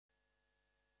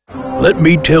let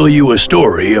me tell you a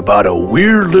story about a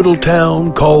weird little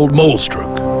town called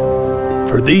Molstruk.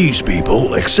 For these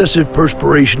people, excessive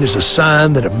perspiration is a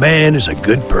sign that a man is a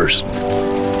good person.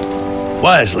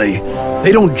 Wisely,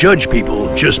 they don't judge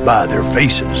people just by their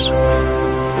faces.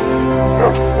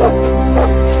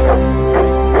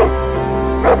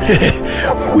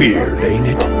 Weird, ain't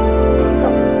it?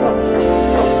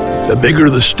 The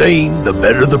bigger the stain, the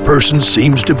better the person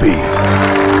seems to be.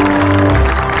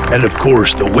 And of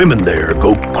course, the women there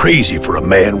go crazy for a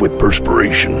man with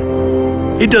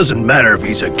perspiration. It doesn't matter if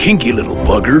he's a kinky little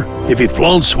bugger. If he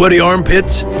flaunts sweaty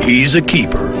armpits, he's a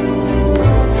keeper.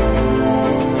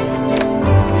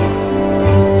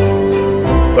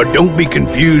 But don't be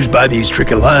confused by these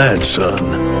tricky lines, son.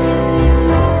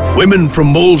 Women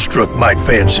from Molstruk might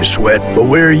fancy sweat, but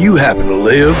where you happen to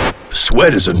live,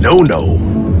 sweat is a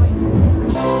no-no.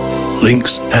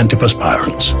 Lynx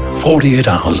antiperspirants, 48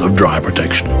 hours of dry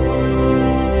protection.